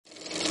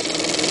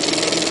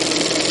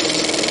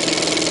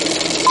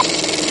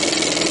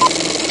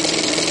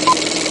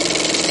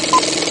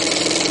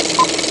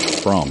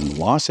From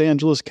Los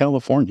Angeles,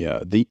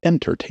 California, the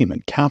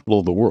entertainment capital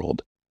of the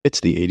world, it's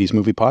the 80s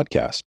Movie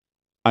Podcast.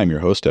 I'm your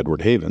host,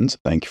 Edward Havens.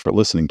 Thank you for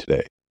listening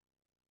today.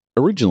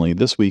 Originally,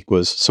 this week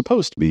was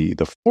supposed to be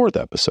the fourth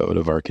episode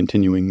of our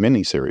continuing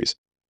miniseries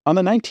on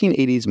the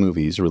 1980s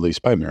movies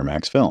released by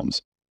Miramax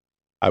Films.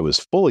 I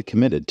was fully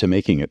committed to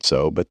making it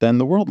so, but then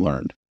the world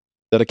learned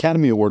that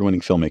Academy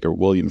Award-winning filmmaker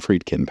William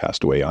Friedkin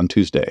passed away on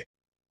Tuesday.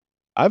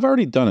 I've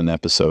already done an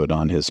episode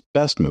on his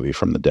best movie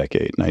from the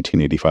decade,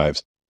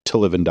 1985's To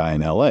Live and Die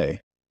in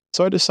L.A.,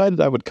 so I decided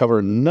I would cover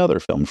another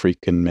film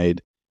Friedkin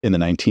made in the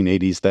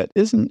 1980s that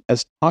isn't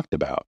as talked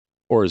about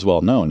or as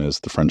well known as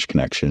The French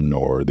Connection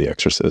or The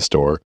Exorcist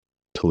or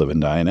To Live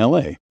and Die in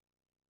L.A.,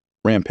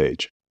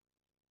 Rampage.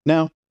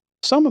 Now,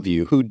 some of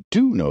you who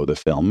do know the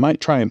film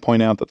might try and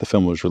point out that the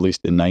film was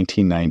released in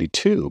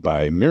 1992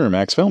 by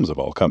Miramax Films of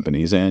all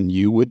companies, and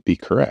you would be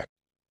correct.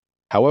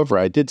 However,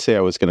 I did say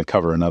I was going to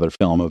cover another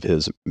film of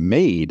his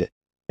made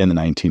in the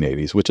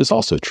 1980s, which is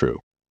also true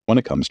when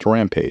it comes to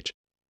Rampage.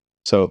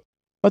 So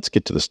let's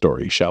get to the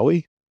story, shall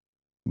we?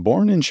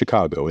 Born in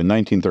Chicago in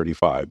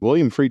 1935,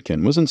 William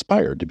Friedkin was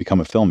inspired to become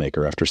a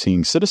filmmaker after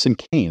seeing Citizen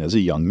Kane as a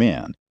young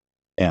man,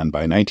 and by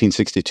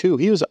 1962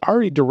 he was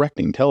already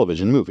directing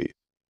television movies.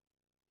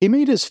 He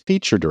made his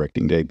feature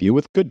directing debut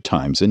with Good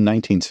Times in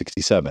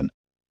 1967,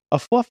 a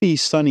fluffy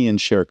Sonny and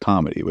Cher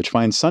comedy which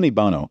finds Sonny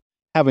Bono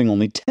having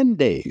only 10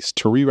 days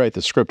to rewrite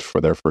the script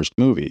for their first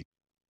movie,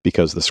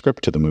 because the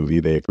script to the movie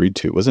they agreed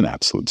to was an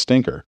absolute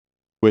stinker,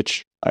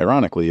 which,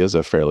 ironically, is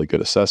a fairly good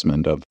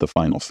assessment of the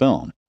final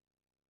film.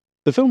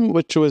 The film,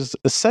 which was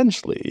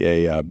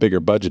essentially a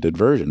bigger budgeted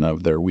version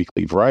of their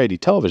weekly variety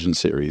television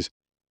series,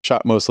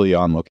 shot mostly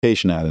on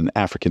location at an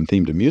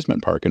African-themed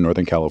amusement park in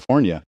Northern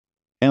California,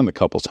 and the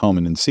couple's home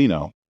in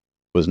Encino,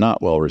 was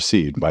not well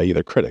received by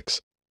either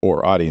critics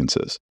or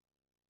audiences.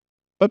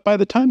 But by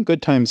the time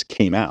Good Times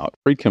came out,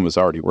 Friedkin was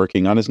already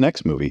working on his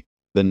next movie,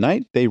 The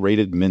Night They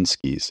Raided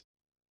Minsky,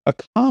 a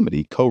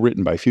comedy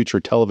co-written by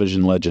future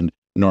television legend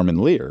Norman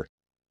Lear.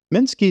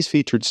 Minsky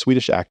featured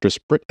Swedish actress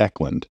Britt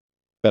Ekland,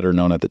 better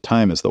known at the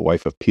time as the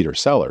wife of Peter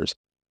Sellers,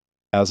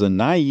 as a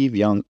naive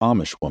young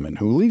Amish woman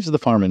who leaves the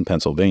farm in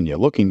Pennsylvania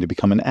looking to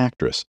become an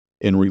actress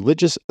in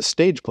religious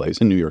stage plays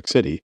in New York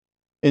City.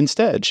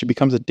 Instead, she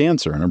becomes a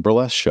dancer in a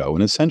burlesque show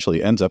and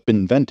essentially ends up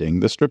inventing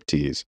the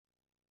striptease.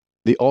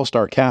 The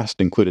all-star cast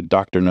included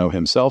Dr. No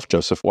himself,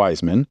 Joseph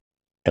Wiseman,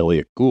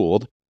 Elliott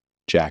Gould,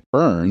 Jack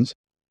Burns,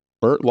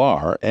 Bert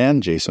Lahr,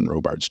 and Jason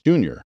Robards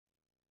Jr.,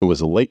 who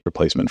was a late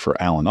replacement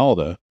for Alan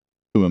Alda,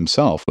 who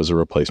himself was a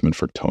replacement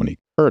for Tony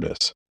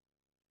Curtis.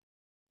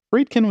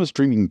 Friedkin was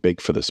dreaming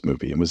big for this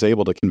movie and was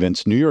able to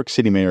convince New York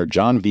City Mayor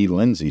John V.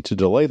 Lindsay to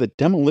delay the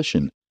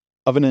demolition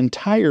of an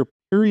entire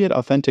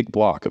period-authentic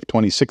block of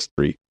 26th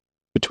Street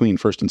between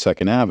 1st and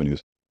 2nd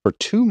Avenues for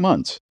 2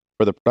 months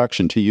for the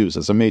production to use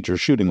as a major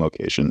shooting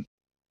location.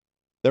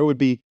 There would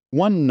be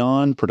one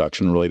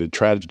non-production related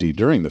tragedy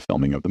during the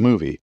filming of the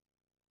movie.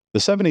 The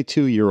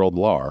 72-year-old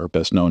Lahr,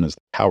 best known as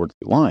the Cowardly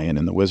Lion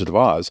in The Wizard of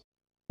Oz,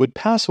 would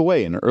pass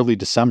away in early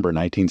December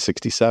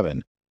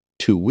 1967,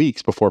 2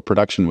 weeks before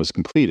production was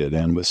completed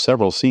and with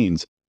several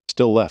scenes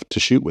still left to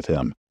shoot with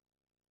him.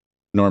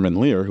 Norman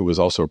Lear, who was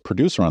also a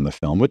producer on the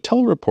film, would tell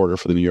a reporter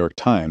for the New York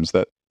Times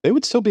that they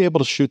would still be able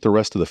to shoot the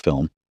rest of the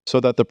film so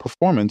that the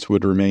performance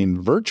would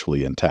remain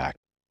virtually intact,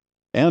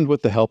 and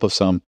with the help of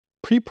some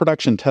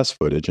pre-production test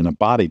footage and a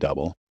body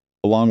double,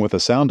 along with a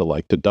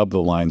sound-alike to dub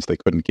the lines they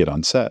couldn't get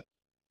on set,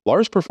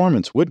 Lahr's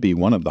performance would be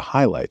one of the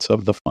highlights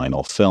of the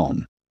final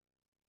film.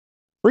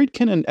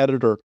 Friedkin and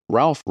editor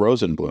Ralph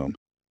Rosenblum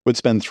would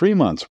spend 3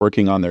 months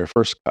working on their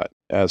first cut,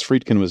 as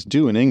Friedkin was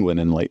due in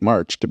England in late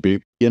March to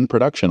begin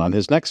production on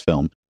his next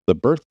film, The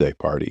Birthday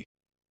Party.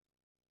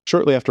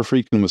 Shortly after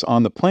Friedkin was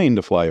on the plane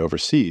to fly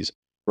overseas,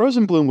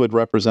 Rosenblum would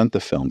represent the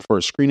film for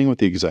a screening with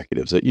the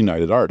executives at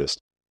United Artists,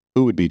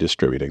 who would be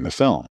distributing the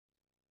film.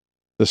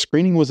 The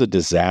screening was a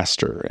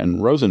disaster,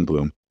 and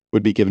Rosenblum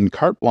would be given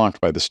carte blanche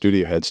by the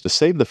studio heads to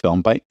save the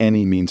film by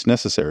any means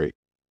necessary,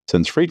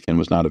 since Friedkin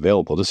was not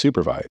available to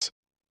supervise.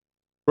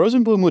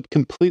 Rosenblum would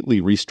completely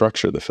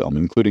restructure the film,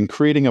 including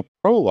creating a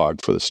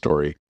prologue for the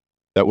story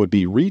that would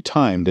be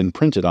retimed and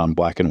printed on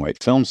black and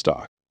white film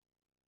stock.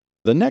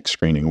 The next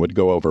screening would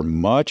go over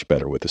much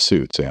better with the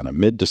suits, and a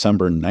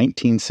mid-December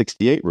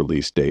 1968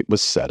 release date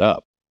was set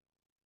up.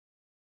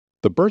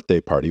 The Birthday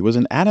Party was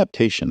an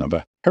adaptation of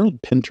a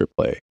Harold Pinter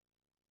play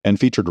and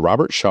featured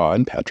Robert Shaw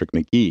and Patrick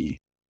McGee.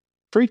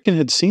 Friedkin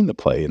had seen the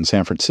play in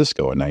San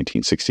Francisco in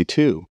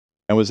 1962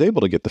 and was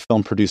able to get the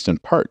film produced in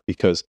part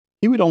because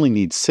he would only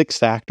need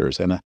 6 actors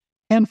and a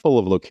handful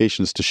of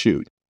locations to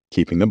shoot,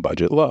 keeping the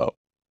budget low.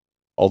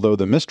 Although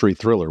the mystery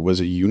thriller was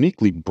a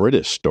uniquely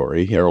British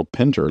story, Harold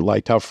Pinter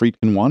liked how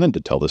Friedkin wanted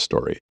to tell the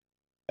story.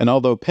 And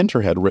although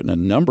Pinter had written a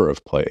number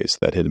of plays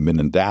that had been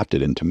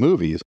adapted into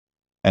movies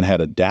and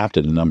had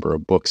adapted a number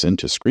of books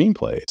into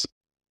screenplays,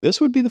 this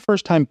would be the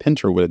first time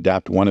Pinter would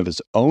adapt one of his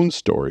own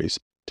stories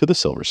to the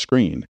silver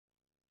screen.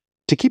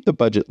 To keep the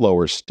budget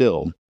lower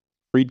still,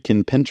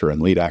 Friedkin, Pinter,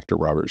 and lead actor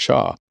Robert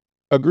Shaw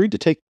agreed to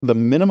take the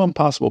minimum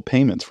possible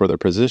payments for their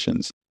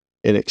positions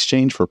in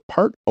exchange for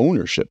part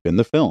ownership in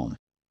the film.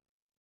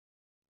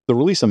 The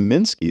release of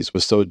Minsky's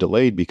was so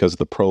delayed because of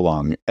the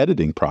prolonged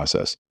editing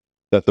process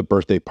that the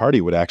birthday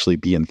party would actually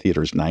be in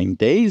theaters 9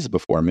 days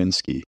before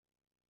Minsky,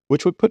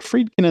 which would put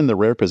Friedkin in the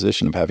rare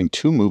position of having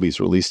 2 movies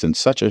released in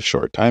such a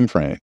short time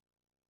frame.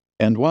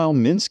 And while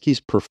Minsky's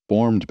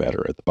performed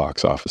better at the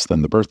box office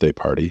than The Birthday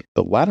Party,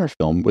 the latter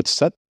film would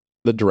set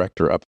the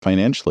director up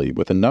financially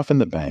with enough in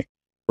the bank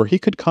where he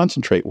could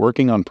concentrate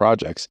working on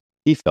projects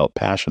he felt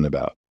passionate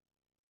about.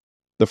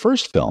 The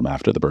first film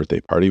after The Birthday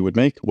Party would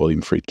make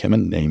William Friedkin a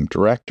named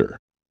director.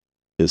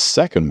 His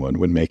second one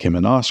would make him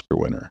an Oscar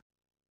winner.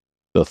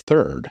 The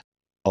third,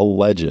 a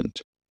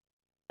legend.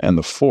 And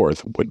the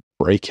fourth would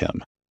break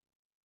him.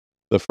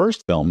 The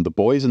first film, The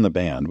Boys in the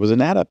Band, was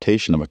an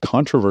adaptation of a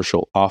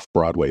controversial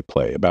off-Broadway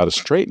play about a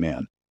straight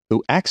man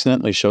who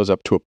accidentally shows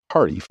up to a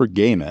party for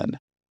gay men.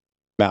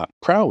 Matt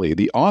Crowley,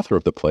 the author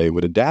of the play,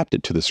 would adapt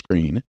it to the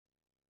screen,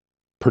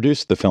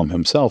 produced the film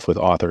himself with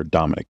author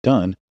Dominic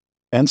Dunn,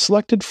 and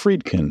selected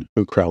Friedkin,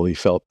 who Crowley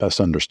felt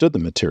best understood the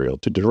material,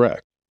 to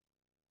direct.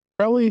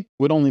 Crowley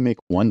would only make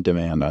one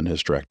demand on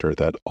his director,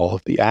 that all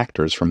of the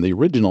actors from the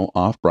original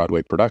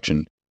off-Broadway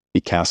production be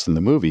cast in the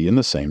movie in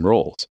the same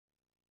roles.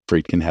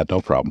 Friedkin had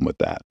no problem with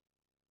that.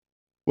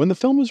 When the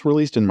film was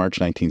released in March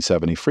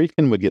 1970,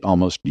 Friedkin would get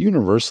almost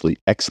universally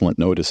excellent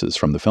notices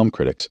from the film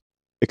critics,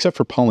 except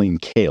for Pauline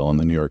Kael in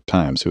the New York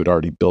Times, who had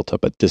already built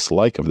up a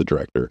dislike of the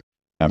director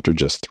after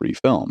just 3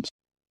 films.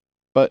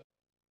 But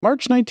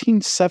March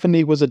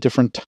 1970 was a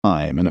different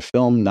time, and a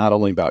film not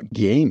only about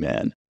gay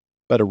men,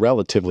 but a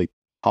relatively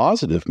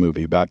positive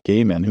movie about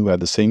gay men who had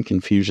the same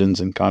confusions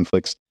and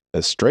conflicts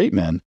as straight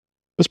men,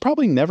 was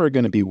probably never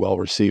going to be well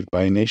received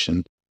by a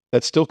nation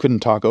that still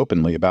couldn't talk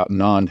openly about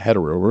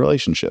non-hetero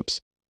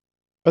relationships.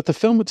 But the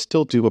film would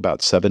still do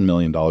about $7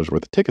 million worth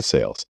of ticket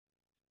sales.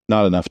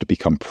 Not enough to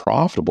become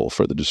profitable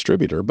for the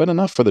distributor, but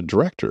enough for the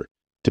director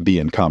to be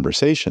in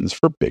conversations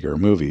for bigger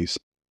movies.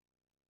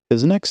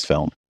 His next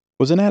film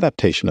was an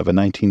adaptation of a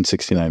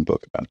 1969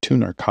 book about 2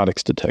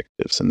 narcotics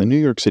detectives in the New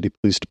York City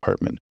Police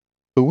Department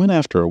who went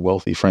after a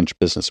wealthy French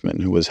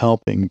businessman who was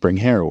helping bring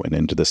heroin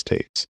into the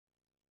States.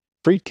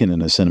 Friedkin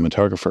and his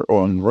cinematographer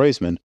Owen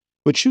Wiseman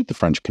would shoot The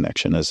French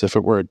Connection as if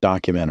it were a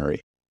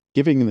documentary,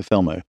 giving the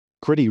film a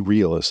gritty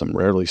realism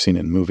rarely seen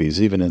in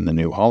movies even in the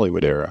New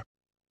Hollywood era.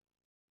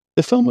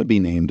 The film would be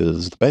named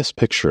as the Best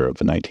Picture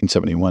of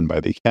 1971 by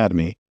the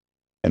Academy,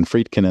 and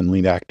Friedkin and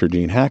lead actor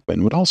Gene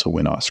Hackman would also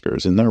win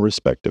Oscars in their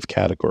respective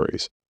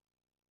categories.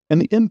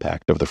 And the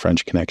impact of The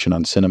French Connection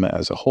on cinema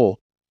as a whole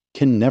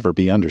can never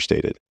be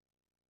understated.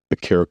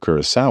 Akira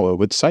Kurosawa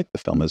would cite the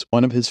film as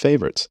one of his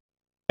favorites,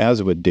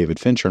 as would David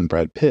Fincher and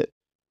Brad Pitt,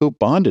 who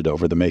bonded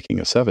over the making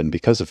of Seven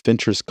because of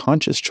Fincher's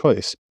conscious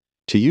choice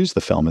to use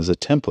the film as a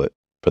template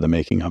for the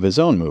making of his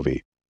own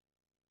movie.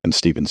 And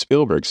Steven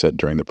Spielberg said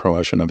during the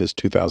promotion of his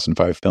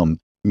 2005 film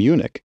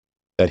Munich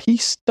that he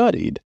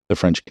studied The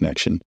French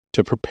Connection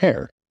to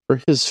prepare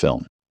for his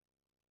film.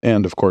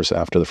 And of course,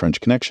 after The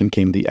French Connection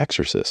came The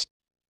Exorcist,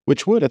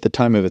 which would, at the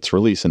time of its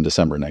release in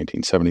December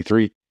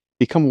 1973,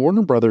 become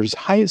Warner Brothers'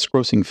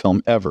 highest-grossing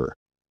film ever,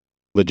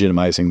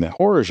 legitimizing the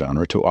horror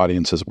genre to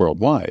audiences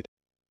worldwide,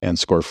 and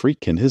score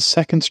Friedkin his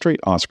second straight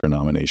Oscar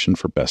nomination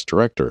for Best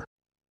Director,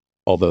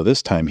 although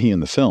this time he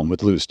and the film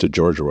would lose to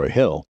George Roy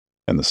Hill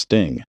and The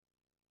Sting.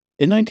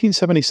 In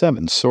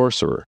 1977,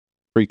 Sorcerer,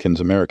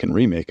 Friedkin's American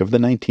remake of the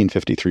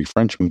 1953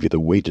 French movie The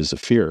Wages of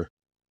Fear,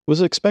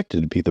 was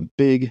expected to be the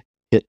big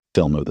hit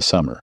film of the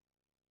summer.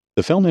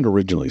 The film had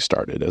originally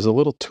started as a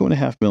little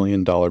 $2.5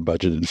 million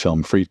budgeted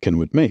film Friedkin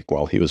would make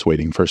while he was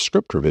waiting for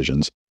script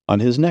revisions on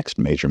his next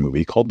major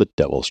movie called The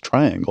Devil's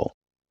Triangle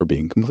for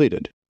being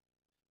completed.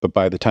 But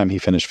by the time he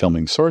finished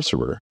filming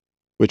Sorcerer,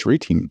 which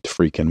reteamed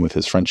Friedkin with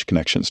his French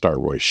Connection star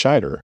Roy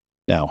Scheider,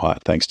 now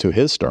hot thanks to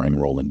his starring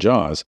role in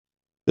Jaws,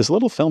 this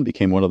little film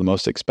became one of the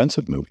most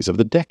expensive movies of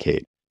the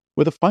decade,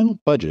 with a final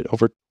budget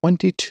over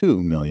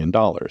 $22 million.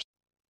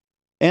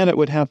 And it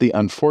would have the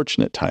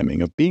unfortunate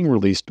timing of being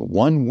released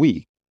 1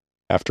 week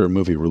after a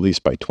movie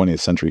released by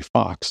 20th Century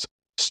Fox,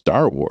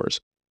 Star Wars,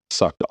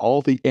 sucked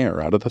all the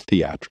air out of the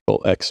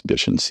theatrical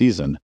exhibition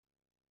season.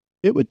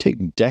 It would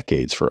take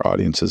decades for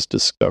audiences to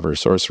discover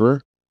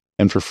Sorcerer,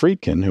 and for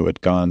Friedkin, who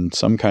had gone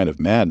some kind of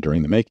mad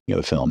during the making of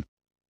the film,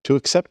 to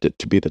accept it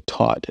to be the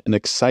taut and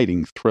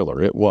exciting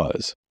thriller it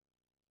was.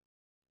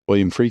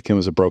 William Friedkin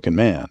was a broken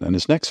man, and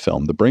his next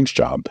film, The Brinks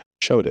Job,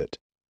 showed it.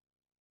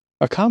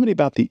 A comedy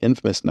about the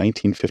infamous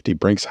 1950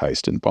 Brinks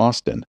heist in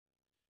Boston,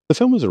 the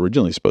film was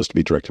originally supposed to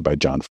be directed by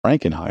John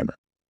Frankenheimer,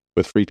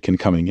 with Friedkin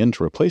coming in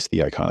to replace the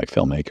iconic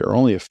filmmaker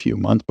only a few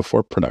months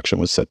before production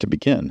was set to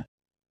begin.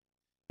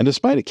 And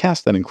despite a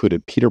cast that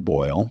included Peter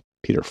Boyle,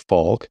 Peter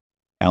Falk,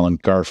 Alan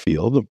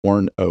Garfield,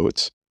 Warren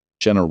Oates,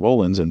 Jenna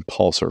Rollins, and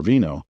Paul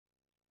Sorvino,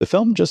 the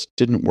film just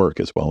didn't work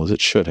as well as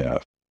it should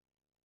have.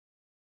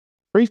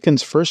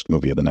 Friedkin's first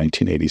movie of the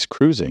 1980s,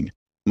 Cruising,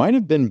 might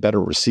have been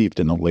better received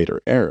in a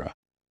later era,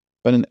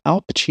 but an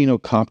Al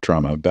Pacino cop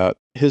drama about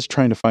his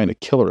trying to find a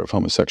killer of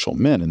homosexual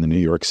men in the New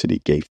York City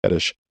gay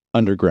fetish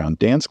underground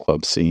dance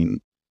club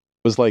scene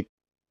was like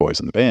Boys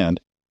in the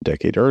Band a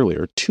decade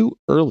earlier too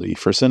early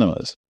for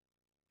cinemas.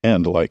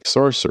 And like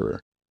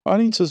Sorcerer,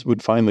 audiences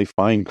would finally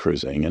find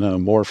cruising in a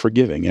more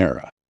forgiving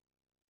era.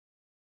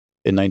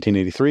 In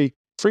 1983,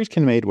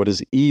 Friedkin made what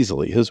is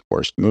easily his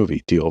worst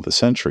movie, Deal of the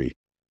Century,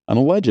 an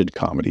alleged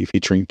comedy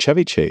featuring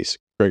Chevy Chase,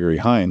 Gregory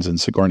Hines, and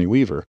Sigourney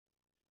Weaver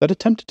that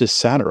attempted to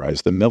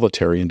satirize the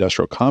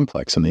military-industrial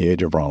complex in the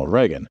age of Ronald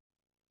Reagan,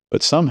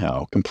 but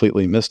somehow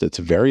completely missed its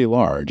very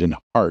large and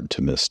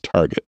hard-to-miss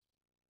target.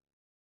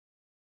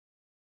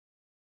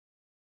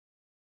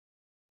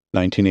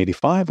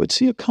 1985 would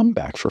see a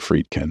comeback for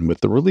Friedkin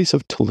with the release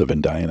of To Live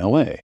and Die in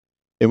L.A.,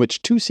 in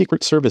which two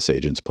Secret Service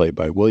agents played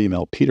by William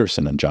L.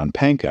 Peterson and John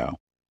Pankow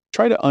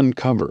try to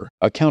uncover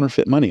a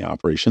counterfeit money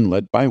operation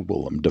led by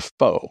Willem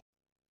Dafoe.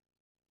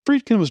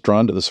 Friedkin was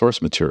drawn to the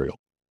source material,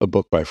 a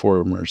book by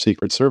former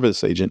Secret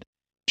Service agent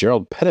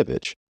Gerald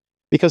Petovich,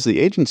 because the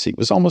agency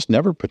was almost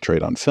never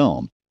portrayed on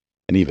film,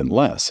 and even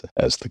less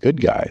as the good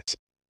guys.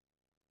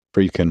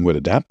 Friedkin would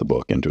adapt the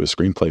book into a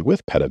screenplay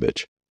with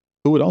Petovich,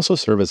 who would also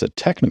serve as a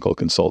technical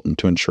consultant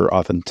to ensure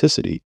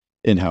authenticity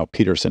in how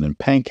Peterson and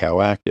Pankow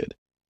acted.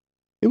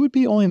 It would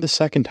be only the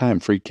second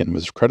time Friedkin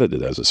was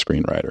credited as a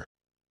screenwriter,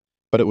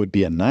 but it would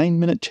be a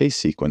 9-minute chase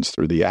sequence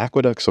through the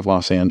aqueducts of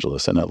Los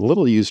Angeles and a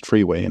little-used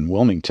freeway in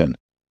Wilmington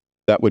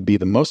that would be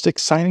the most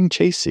exciting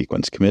chase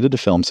sequence committed to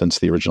film since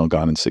the original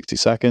Gone in 60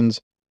 Seconds,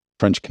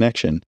 French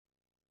Connection,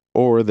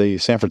 or the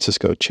San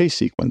Francisco chase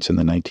sequence in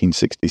the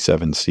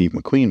 1967 Steve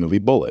McQueen movie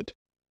Bullitt.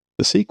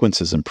 The sequence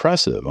is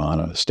impressive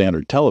on a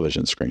standard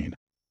television screen,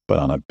 but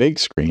on a big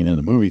screen in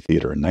a movie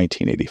theater in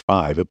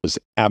 1985, it was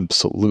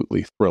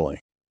absolutely thrilling.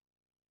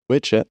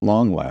 Which, at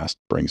long last,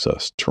 brings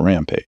us to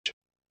Rampage.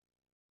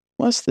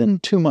 Less than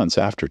 2 months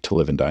after To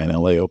Live and Die in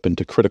L.A. opened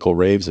to critical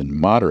raves and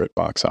moderate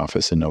box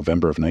office in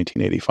November of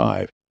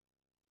 1985,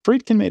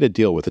 Friedkin made a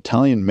deal with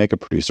Italian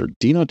mega-producer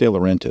Dino De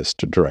Laurentiis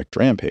to direct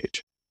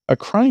Rampage, a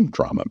crime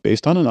drama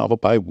based on a novel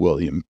by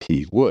William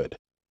P. Wood.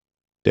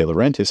 De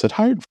Laurentiis had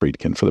hired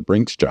Friedkin for the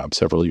Brinks job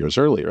several years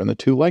earlier, and the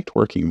two liked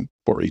working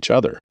for each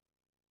other.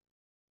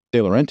 De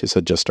Laurentiis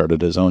had just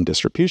started his own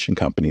distribution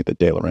company, the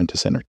De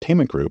Laurentiis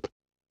Entertainment Group,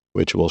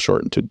 which we'll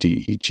shorten to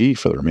DEG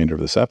for the remainder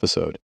of this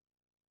episode,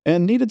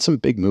 and needed some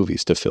big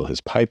movies to fill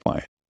his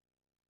pipeline.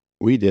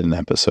 We did an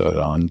episode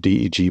on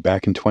DEG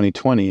back in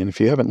 2020, and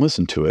if you haven't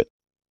listened to it,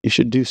 you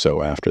should do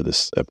so after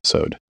this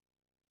episode.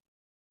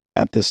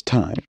 At this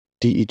time,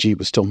 DEG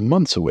was still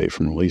months away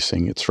from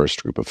releasing its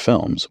first group of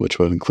films, which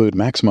would include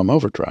Maximum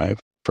Overdrive,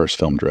 first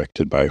film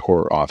directed by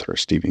horror author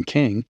Stephen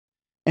King,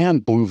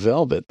 and Blue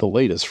Velvet, the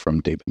latest from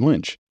David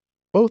Lynch,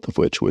 both of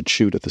which would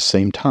shoot at the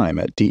same time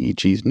at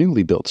DEG's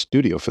newly built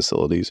studio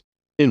facilities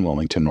in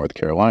Wilmington, North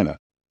Carolina.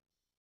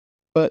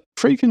 But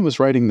Friedkin was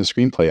writing the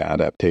screenplay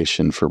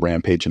adaptation for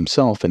Rampage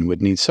himself and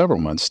would need several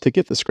months to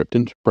get the script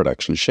into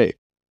production shape,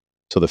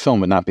 so the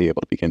film would not be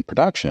able to begin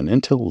production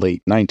until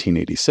late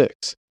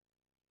 1986.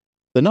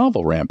 The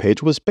novel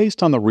Rampage was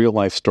based on the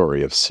real-life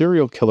story of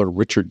serial killer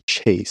Richard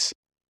Chase,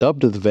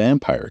 dubbed the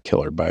Vampire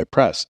Killer by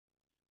press,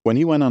 when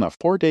he went on a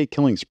 4-day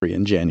killing spree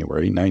in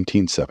January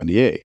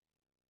 1978.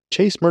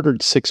 Chase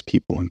murdered 6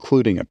 people,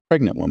 including a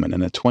pregnant woman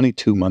and a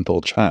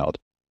 22-month-old child,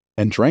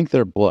 and drank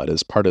their blood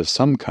as part of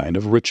some kind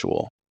of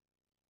ritual.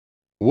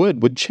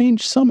 Wood would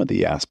change some of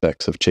the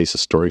aspects of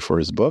Chase's story for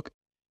his book,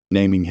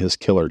 naming his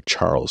killer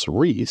Charles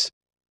Reese,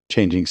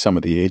 changing some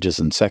of the ages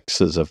and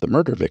sexes of the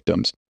murder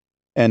victims,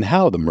 and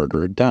how the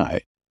murderer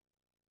died.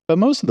 But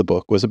most of the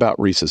book was about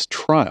Reese's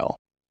trial,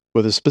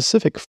 with a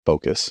specific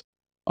focus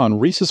on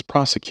Reese's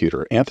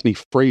prosecutor, Anthony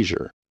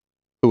Frazier,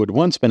 who had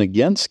once been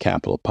against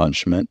capital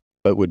punishment,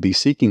 but would be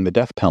seeking the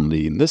death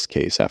penalty in this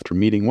case after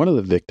meeting one of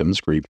the victim's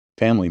grieved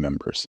family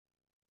members.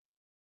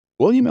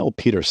 William L.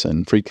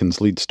 Peterson, Friedkin's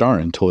lead star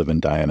in To Live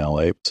and Die in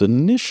L.A., was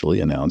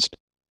initially announced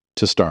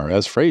to star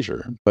as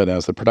Frazier, but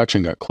as the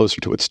production got closer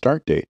to its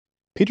start date,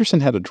 Peterson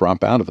had to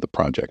drop out of the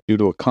project due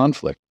to a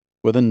conflict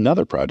with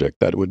another project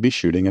that would be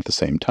shooting at the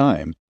same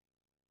time.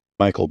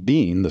 Michael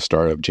Biehn, the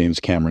star of James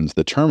Cameron's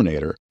The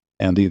Terminator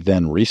and the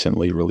then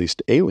recently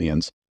released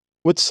Aliens,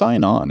 would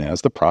sign on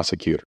as the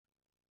prosecutor.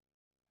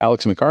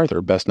 Alex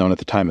MacArthur, best known at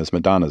the time as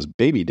Madonna's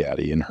baby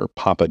daddy in her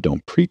Papa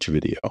Don't Preach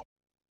video,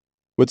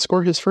 would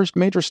score his first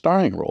major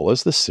starring role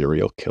as the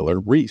serial killer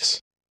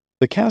Reese.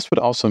 The cast would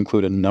also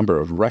include a number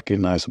of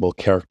recognizable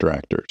character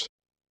actors,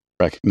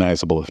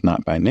 recognizable if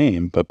not by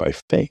name, but by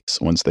face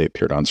once they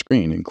appeared on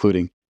screen,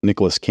 including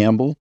Nicholas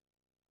Campbell,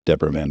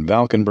 Deborah Van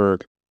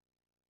Valkenburg,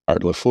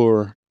 Art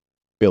LaFleur,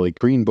 Billy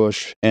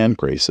Greenbush, and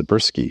Grace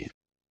Zabriskie.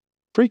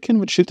 Friedkin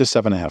would shoot the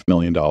 $7.5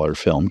 million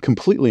film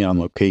completely on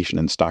location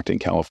in Stockton,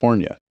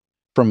 California,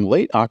 from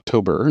late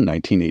October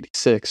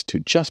 1986 to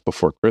just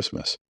before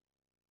Christmas,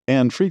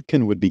 and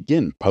Friedkin would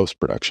begin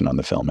post-production on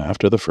the film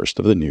after the first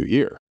of the new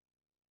year.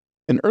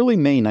 In early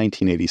May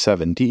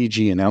 1987, DEG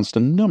announced a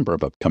number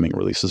of upcoming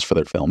releases for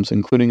their films,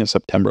 including a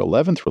September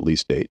 11th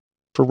release date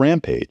for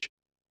Rampage.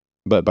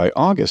 But by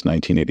August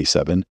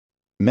 1987,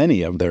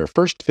 many of their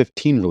first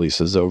 15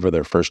 releases over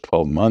their first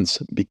 12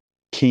 months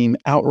became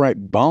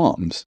outright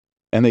bombs,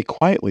 and they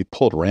quietly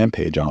pulled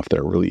Rampage off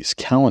their release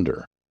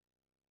calendar.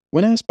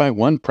 When asked by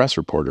one press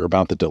reporter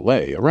about the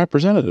delay, a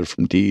representative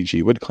from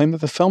DEG would claim that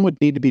the film would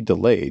need to be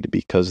delayed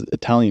because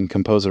Italian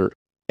composer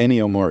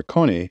Ennio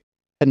Morricone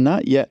had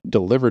not yet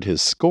delivered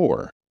his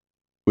score,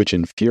 which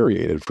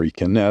infuriated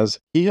Friedkin as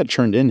he had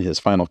turned in his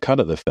final cut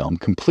of the film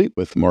complete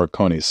with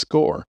Morricone's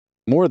score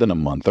more than a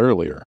month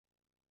earlier.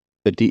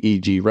 The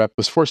DEG rep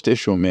was forced to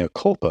issue a mea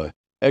culpa,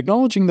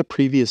 acknowledging the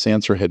previous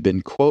answer had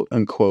been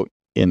quote-unquote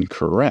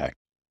incorrect,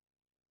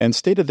 and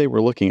stated they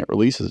were looking at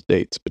release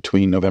dates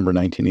between November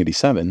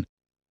 1987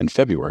 and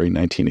February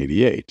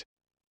 1988.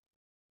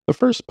 The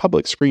first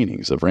public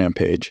screenings of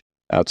Rampage,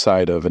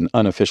 outside of an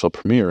unofficial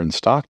premiere in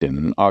Stockton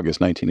in August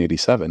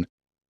 1987,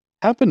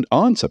 happened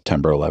on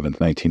September 11,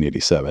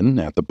 1987,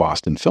 at the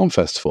Boston Film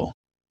Festival.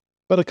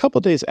 But a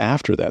couple days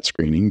after that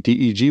screening,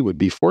 DEG would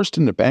be forced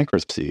into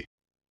bankruptcy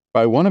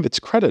by one of its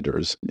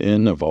creditors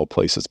in, of all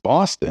places,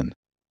 Boston,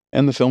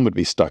 and the film would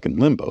be stuck in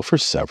limbo for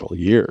several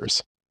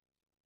years.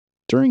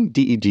 During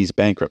DEG's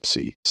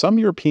bankruptcy, some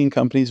European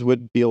companies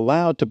would be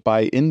allowed to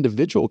buy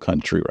individual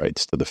country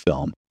rights to the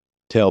film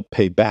to help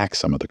pay back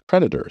some of the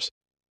creditors,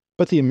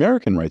 but the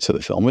American rights to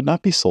the film would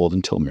not be sold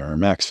until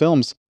Miramax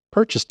Films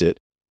purchased it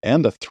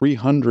and the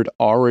 300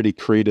 already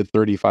created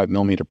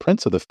 35mm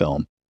prints of the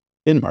film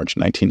in March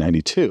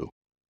 1992,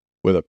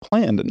 with a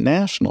planned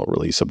national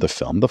release of the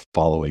film the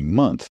following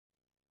month.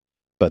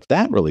 But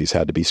that release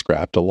had to be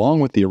scrapped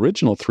along with the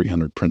original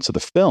 300 prints of the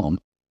film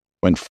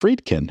when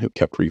Friedkin, who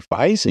kept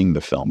revising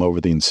the film over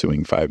the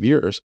ensuing 5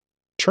 years,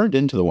 turned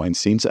into the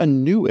Weinsteins a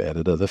new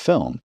edit of the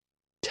film,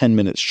 10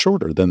 minutes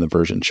shorter than the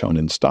version shown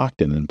in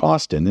Stockton and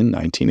Boston in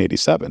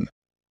 1987.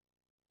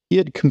 He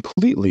had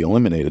completely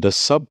eliminated a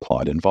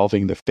subplot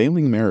involving the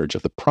failing marriage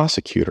of the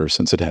prosecutor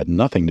since it had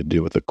nothing to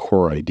do with the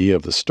core idea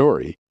of the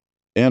story,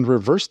 and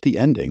reversed the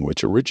ending,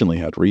 which originally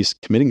had Reese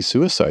committing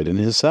suicide in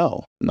his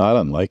cell, not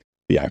unlike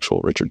the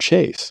actual Richard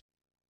Chase.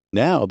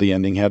 Now the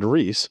ending had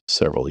Reese,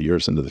 several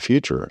years into the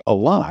future,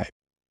 alive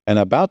and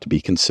about to be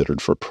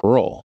considered for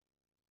parole.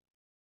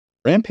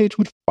 Rampage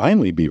would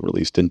finally be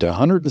released into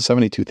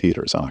 172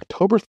 theaters on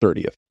October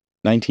 30th,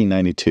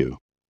 1992,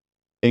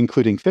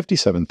 including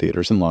 57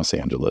 theaters in Los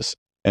Angeles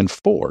and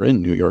 4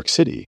 in New York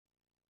City.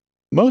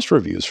 Most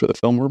reviews for the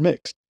film were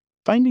mixed,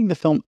 finding the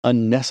film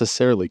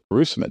unnecessarily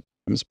gruesome at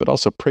times, but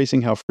also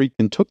praising how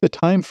Friedkin took the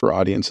time for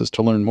audiences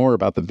to learn more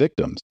about the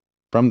victims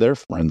from their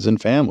friends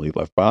and family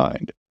left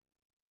behind.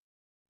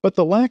 But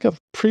the lack of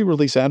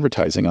pre-release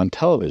advertising on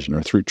television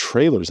or through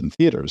trailers in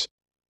theaters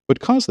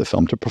would cause the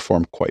film to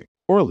perform quite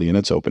poorly in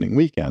its opening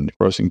weekend,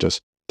 grossing just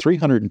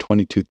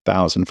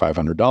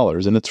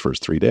 $322,500 in its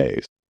first 3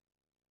 days.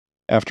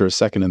 After a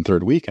second and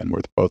third weekend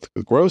where both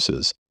the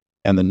grosses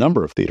and the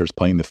number of theaters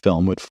playing the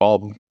film would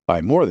fall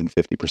by more than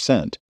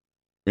 50%,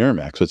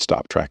 Miramax would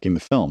stop tracking the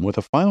film with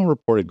a final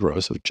reported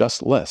gross of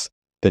just less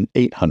than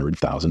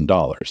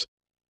 $800,000.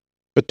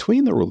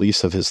 Between the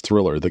release of his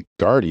thriller The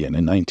Guardian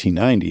in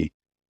 1990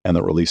 and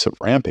the release of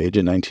Rampage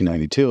in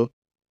 1992,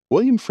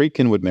 William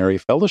Friedkin would marry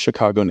fellow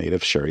Chicago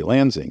native Sherry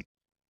Lansing,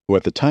 who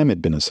at the time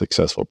had been a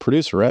successful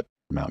producer at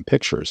Paramount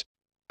Pictures,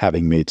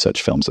 having made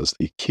such films as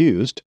The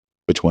Accused,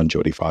 which won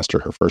Jodie Foster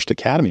her first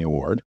Academy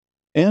Award,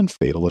 and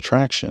Fatal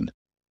Attraction.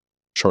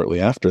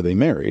 Shortly after they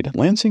married,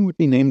 Lansing would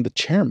be named the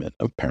chairman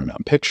of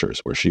Paramount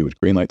Pictures, where she would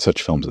greenlight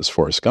such films as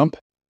Forrest Gump,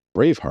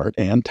 Braveheart,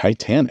 and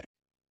Titanic.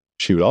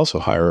 She would also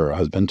hire her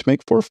husband to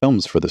make 4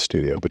 films for the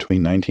studio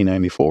between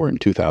 1994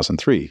 and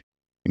 2003,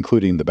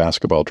 including the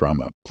basketball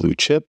drama Blue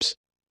Chips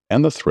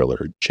and the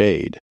thriller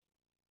Jade.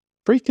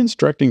 Friedkin's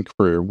directing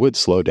career would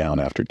slow down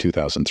after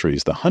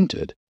 2003's The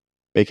Hunted,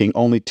 making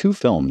only 2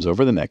 films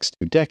over the next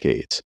 2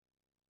 decades.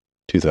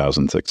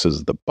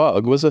 2006's The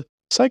Bug was a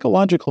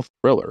psychological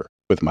thriller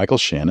with Michael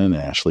Shannon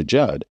and Ashley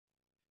Judd,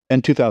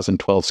 and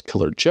 2012's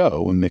Killer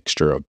Joe, a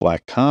mixture of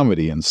black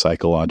comedy and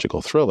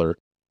psychological thriller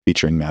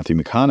featuring Matthew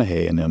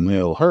McConaughey and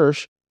Emile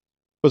Hirsch,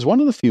 was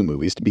one of the few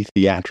movies to be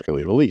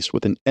theatrically released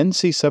with an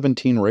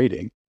NC-17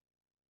 rating.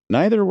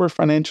 Neither were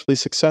financially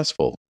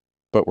successful,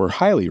 but were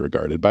highly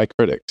regarded by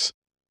critics.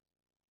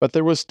 But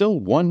there was still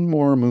one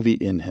more movie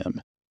in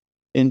him.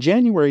 In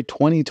January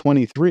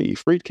 2023,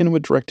 Friedkin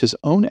would direct his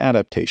own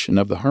adaptation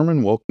of the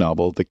Herman Wouk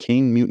novel The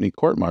Kane Mutiny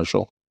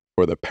Court-Martial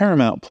for the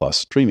Paramount Plus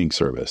streaming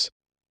service.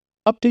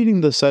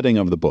 Updating the setting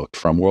of the book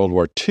from World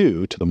War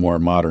II to the more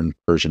modern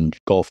Persian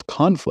Gulf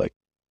conflict,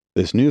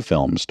 this new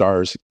film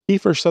stars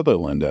Kiefer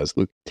Sutherland as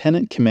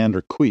Lieutenant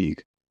Commander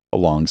Queeg,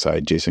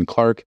 alongside Jason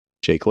Clarke,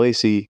 Jake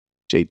Lacy,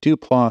 Jay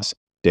Duplass,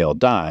 Dale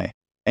Dye,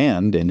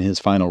 and, in his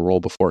final role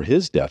before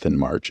his death in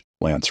March,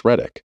 Lance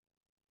Reddick.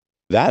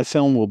 That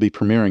film will be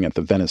premiering at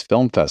the Venice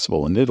Film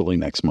Festival in Italy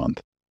next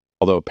month,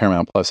 although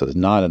Paramount Plus has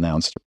not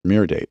announced a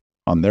premiere date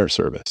on their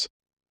service.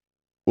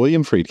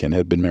 William Friedkin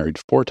had been married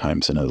 4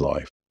 times in his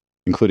life,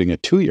 including a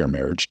 2-year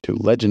marriage to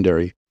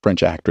legendary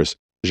French actress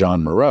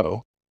Jeanne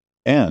Moreau,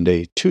 and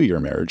a 2-year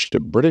marriage to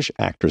British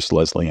actress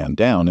Leslie Ann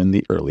Down in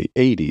the early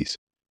 80s.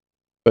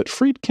 But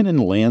Friedkin and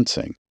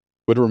Lansing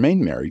would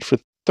remain married for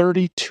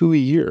 32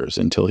 years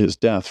until his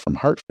death from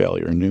heart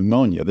failure and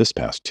pneumonia this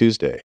past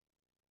Tuesday.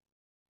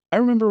 I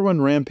remember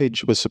when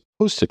Rampage was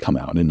supposed to come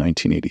out in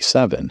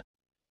 1987.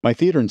 My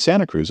theater in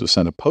Santa Cruz was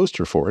sent a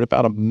poster for it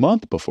about a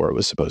month before it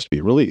was supposed to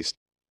be released.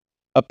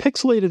 A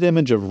pixelated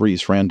image of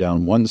Reese ran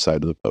down one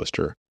side of the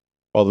poster,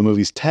 while the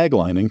movie's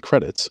tagline and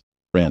credits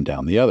ran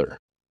down the other.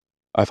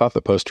 I thought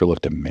the poster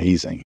looked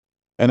amazing,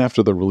 and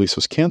after the release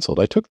was canceled,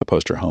 I took the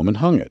poster home and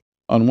hung it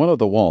on one of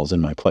the walls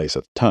in my place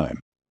at the time.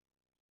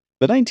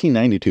 The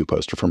 1992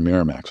 poster from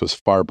Miramax was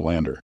far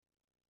blander,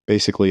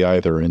 basically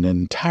either an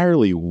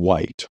entirely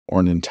white or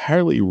an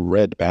entirely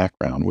red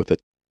background with a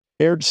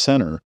paired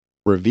center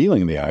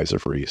revealing the eyes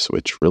of Reese,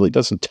 which really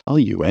doesn't tell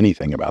you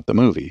anything about the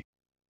movie.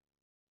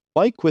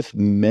 Like with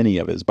many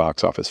of his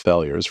box office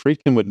failures,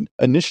 Friedkin would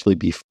initially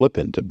be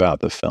flippant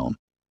about the film,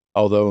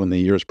 although in the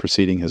years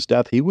preceding his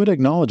death, he would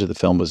acknowledge the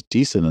film was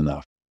decent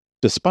enough,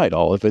 despite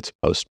all of its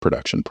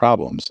post-production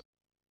problems.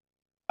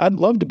 I'd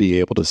love to be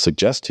able to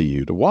suggest to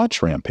you to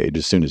watch Rampage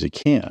as soon as you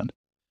can,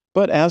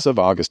 but as of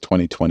August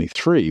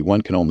 2023,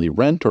 one can only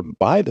rent or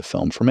buy the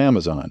film from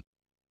Amazon.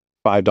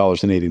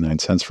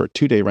 $5.89 for a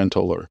 2-day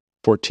rental or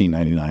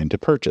 $14.99 to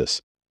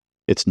purchase.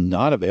 It's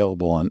not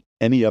available on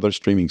any other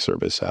streaming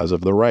service as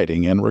of the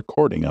writing and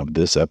recording of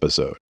this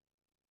episode.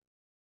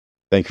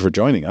 Thank you for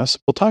joining us.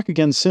 We'll talk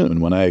again soon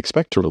when I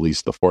expect to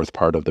release the 4th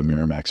part of the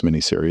Miramax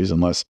miniseries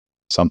unless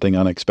something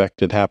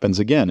unexpected happens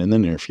again in the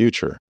near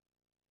future.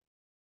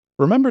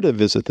 Remember to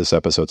visit this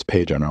episode's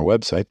page on our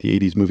website,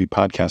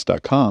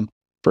 the80smoviepodcast.com,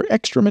 for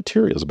extra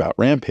materials about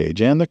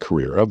Rampage and the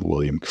career of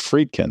William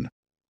Friedkin.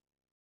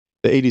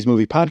 The 80s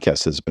Movie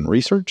Podcast has been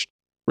researched,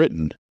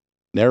 written,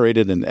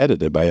 narrated, and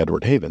edited by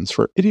Edward Havens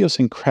for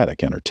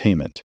Idiosyncratic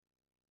Entertainment.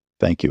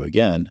 Thank you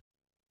again.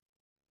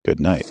 Good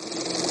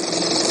night.